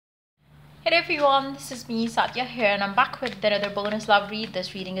Hey everyone, this is me Satya here, and I'm back with another bonus love read.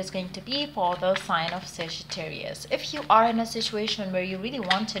 This reading is going to be for the sign of Sagittarius. If you are in a situation where you really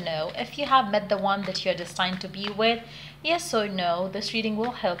want to know if you have met the one that you're destined to be with, yes or no, this reading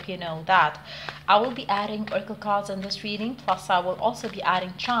will help you know that. I will be adding oracle cards in this reading, plus I will also be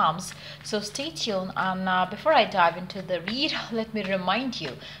adding charms. So stay tuned, and before I dive into the read, let me remind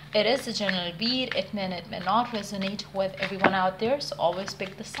you, it is a general read. It may not resonate with everyone out there, so always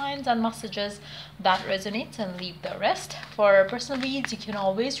pick the signs and messages that resonates and leave the rest. For personal reads, you can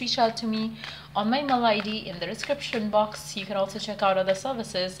always reach out to me on my mail ID in the description box. You can also check out other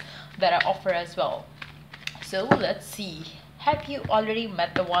services that I offer as well. So let's see. Have you already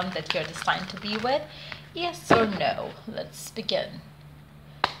met the one that you're destined to be with? Yes or no? Let's begin.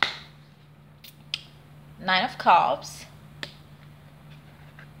 Nine of Cups,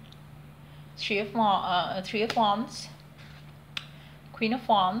 Three of Wands, Queen of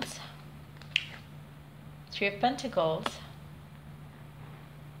Wands, Three of Pentacles,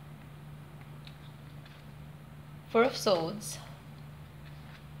 Four of Swords,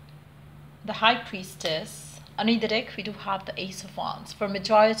 the High Priestess. Under the deck, we do have the Ace of Wands. For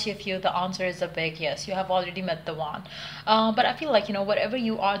majority of you, the answer is a big yes. You have already met the one. But I feel like, whatever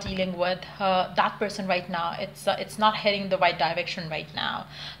you are dealing with, that person right now, it's not heading the right direction right now.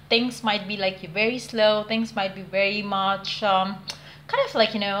 Things might be like very slow. Things might be very much kind of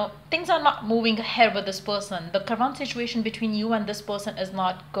like, things are not moving ahead with this person. The current situation between you and this person is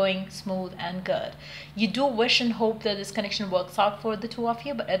not going smooth and good. You do wish and hope that this connection works out for the two of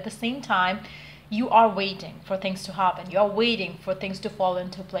you, but at the same time, you are waiting for things to happen. You are waiting for things to fall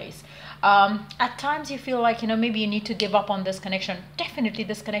into place. At times you feel like, maybe you need to give up on this connection. Definitely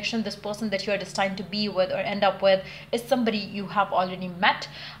this connection, this person that you are destined to be with or end up with is somebody you have already met.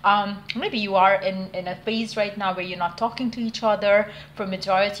 Maybe you are in a phase right now where you're not talking to each other for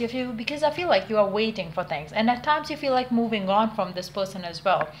majority of you, because I feel like you are waiting for things. And at times you feel like moving on from this person as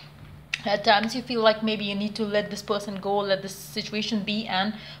well. At times you feel like maybe you need to let this person go, let this situation be,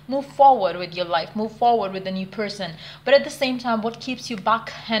 and move forward with your life, move forward with a new person. But at the same time, what keeps you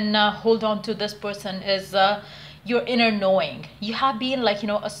back and hold on to this person is your inner knowing. You have been like, you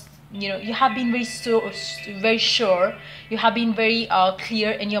have been very sure, you have been very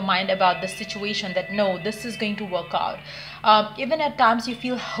clear in your mind about the situation that no, this is going to work out. Even at times you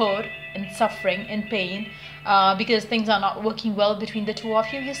feel hurt and suffering and pain because things are not working well between the two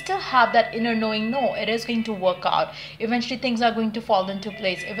of you. You still have that inner knowing, no, it is going to work out. Eventually things are going to fall into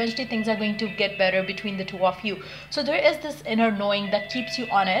place. Eventually things are going to get better between the two of you. So there is this inner knowing that keeps you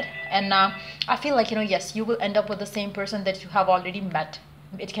on it. And I feel like, yes, you will end up with the same person that you have already met.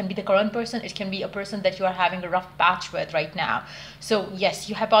 It can be the current person, it can be a person that you are having a rough patch with right now. So yes,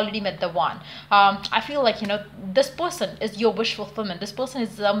 you have already met the one. I feel like, this person is your wish fulfillment. This person is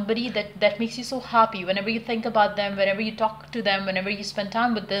somebody that makes you so happy. Whenever you think about them, whenever you talk to them, whenever you spend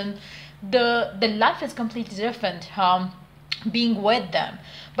time with them, the life is completely different being with them.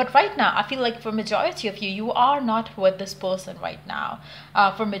 But right now I feel like for majority of you, you are not with this person right now.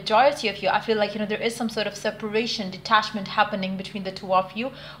 For majority of you, I feel like there is some sort of separation, detachment happening between the two of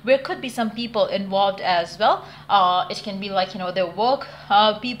you, where could be some people involved as well. It can be like their work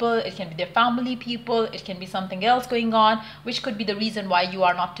people, it can be their family people, it can be something else going on, which could be the reason why you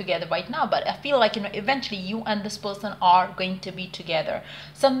are not together right now. But I feel like eventually you and this person are going to be together.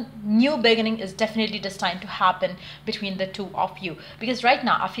 Some new beginning is definitely destined to happen between the two of you, because right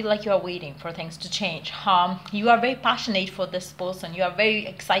now I feel like you are waiting for things to change. You are very passionate for this person, you are very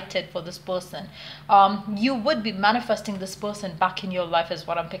excited for this person. You would be manifesting this person back in your life is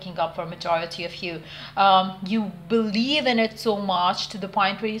what I'm picking up for majority of you. You believe in it so much to the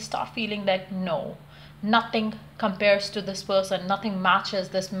point where you start feeling that no, nothing compares to this person, nothing matches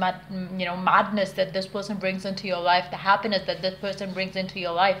this madness that this person brings into your life, the happiness that this person brings into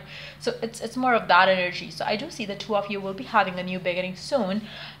your life. So it's more of that energy. So I do see the two of you will be having a new beginning soon.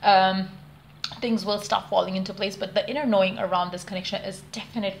 Things will start falling into place, but the inner knowing around this connection is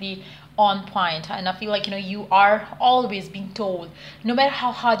definitely on point. And I feel like you are always being told, no matter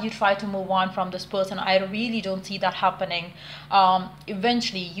how hard you try to move on from this person, I really don't see that happening.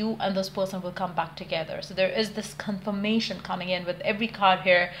 Eventually you and this person will come back together. So there is this confirmation coming in with every card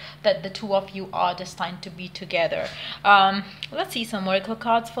here that the two of you are destined to be together. Let's see some oracle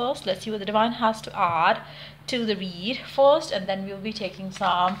cards first. Let's see what the divine has to add to the read first, and then we'll be taking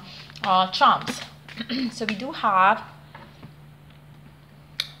some charms. So we do have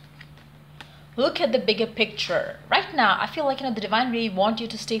look at the bigger picture. Right now, I feel like, the divine really want you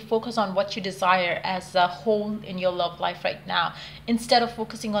to stay focused on what you desire as a whole in your love life right now, instead of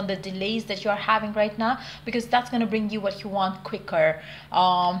focusing on the delays that you're having right now, because that's going to bring you what you want quicker.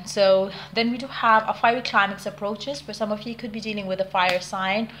 So then we do have a fiery climax approaches. For some of you, could be dealing with a fire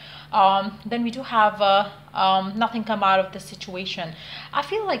sign. Then we do have nothing come out of the situation. I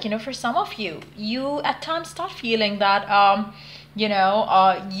feel like, for some of you, you at times start feeling that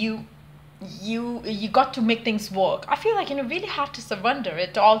you got to make things work. I feel like, really have to surrender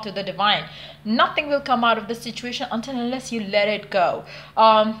it all to the divine. Nothing will come out of the situation until unless you let it go.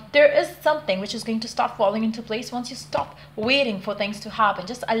 There is something which is going to start falling into place once you stop waiting for things to happen.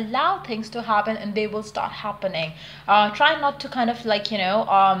 Just allow things to happen and they will start happening. Try not to kind of like,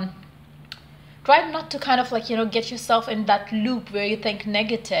 try not to kind of like, get yourself in that loop where you think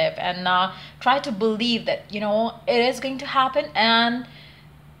negative, and try to believe that, it is going to happen. And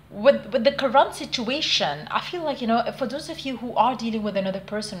with the current situation, I feel like, for those of you who are dealing with another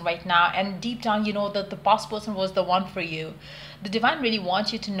person right now, and deep down you know that the past person was the one for you, the divine really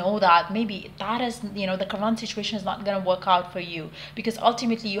wants you to know that maybe that is, the current situation is not going to work out for you, because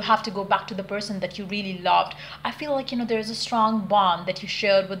ultimately you have to go back to the person that you really loved. I feel like, there is a strong bond that you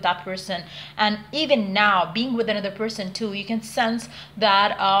shared with that person, and even now being with another person too, you can sense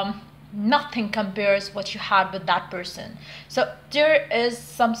that nothing compares what you had with that person. So there is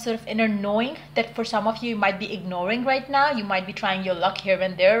some sort of inner knowing that for some of you, you might be ignoring right now. You might be trying your luck here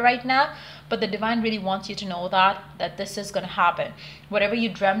and there right now, but the divine really wants you to know that this is going to happen. Whatever you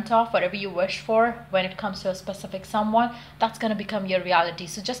dreamt of, whatever you wish for, when it comes to a specific someone, that's going to become your reality.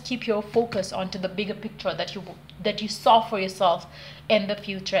 So just keep your focus onto the bigger picture that you saw for yourself in the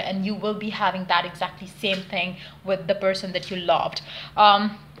future, and you will be having that exactly same thing with the person that you loved.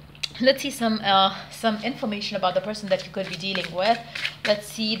 Let's see some information about the person that you could be dealing with. Let's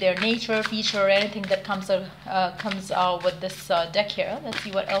see their nature, feature, or anything that comes with this deck here. Let's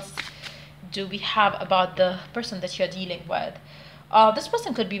see what else do we have about the person that you're dealing with. This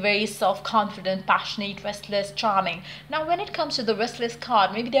person could be very self-confident, passionate, restless, charming. Now, when it comes to the restless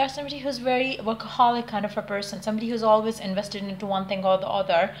card, maybe they are somebody who's very workaholic kind of a person, somebody who's always invested into one thing or the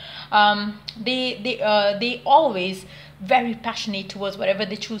other. They always very passionate towards whatever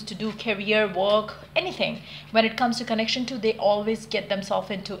they choose to do, career, work, anything. When it comes to connection to, they always get themselves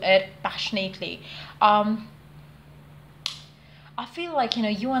into it passionately. I feel like,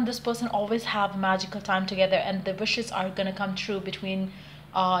 you and this person always have a magical time together, and the wishes are going to come true between,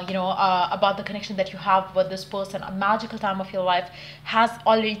 about the connection that you have with this person. A magical time of your life has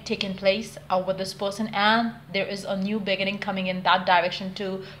already taken place with this person, and there is a new beginning coming in that direction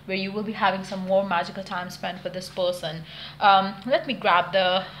too, where you will be having some more magical time spent with this person. Let me grab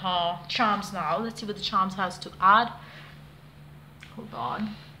the charms now. Let's see what the charms has to add. Hold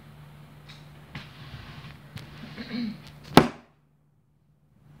on.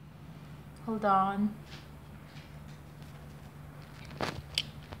 Hold on.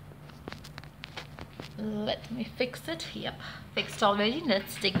 Let me fix it. Yep, fixed already.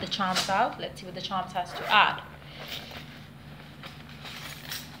 Let's take the charms out. Let's see what the charms has to add.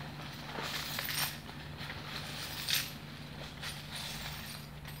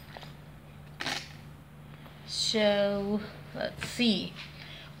 So let's see.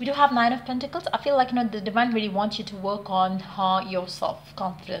 We do have Nine of Pentacles. I feel like, the divine really wants you to work on your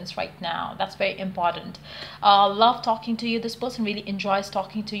self-confidence right now. That's very important. Love talking to you. This person really enjoys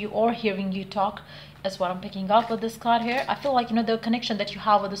talking to you or hearing you talk, is what I'm picking up with this card here. I feel like, the connection that you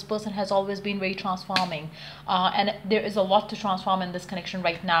have with this person has always been very transforming. And there is a lot to transform in this connection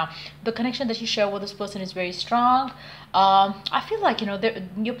right now. The connection that you share with this person is very strong. I feel like,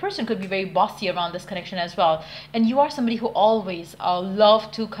 your person could be very bossy around this connection as well. And you are somebody who always love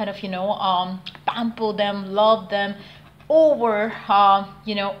to kind of, pamper them, love them over,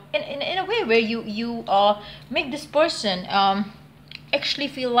 in a way where you make this person actually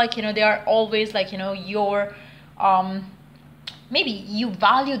feel like, they are always like, your maybe you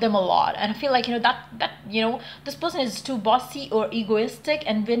value them a lot. And I feel like, that this person is too bossy or egoistic,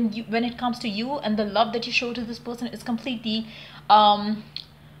 and when it comes to you and the love that you show to this person is completely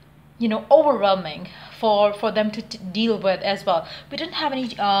overwhelming for them to deal with as well. We didn't have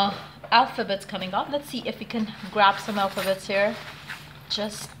any alphabets coming up. Let's see if we can grab some alphabets here.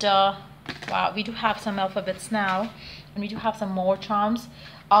 Just wow, we do have some alphabets now, and we do have some more charms.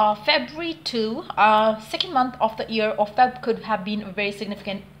 February 2, second month of the year, or Feb could have been a very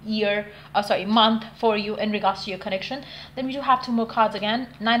significant month for you in regards to your connection. Then we do have two more cards again,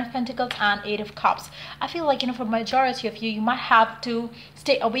 Nine of Pentacles and Eight of Cups. I feel like, for majority of you, you might have to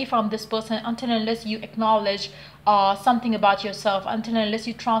stay away from this person until unless you acknowledge something about yourself until and unless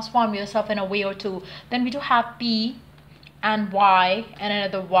you transform yourself in a way or two. Then we do have P and Y and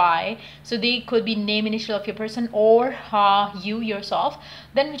another Y, so they could be name initial of your person or you yourself.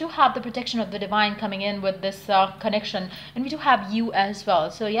 Then we do have the protection of the divine coming in with this connection, and we do have you as well.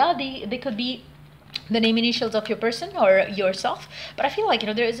 So yeah, they could be the name initials of your person or yourself, but I feel like, you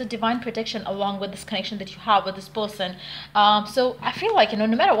know, there is a divine protection along with this connection that you have with this person. So I feel like, you know,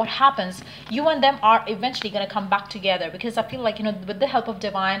 no matter what happens, you and them are eventually going to come back together, because I feel like, you know, with the help of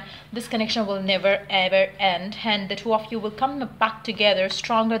divine, this connection will never ever end, and the two of you will come back together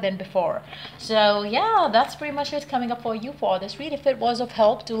stronger than before. So yeah, that's pretty much it coming up for you for this read. If it was of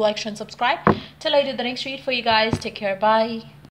help, do like, share, and subscribe. Till I do the next read for you guys. Take care. Bye.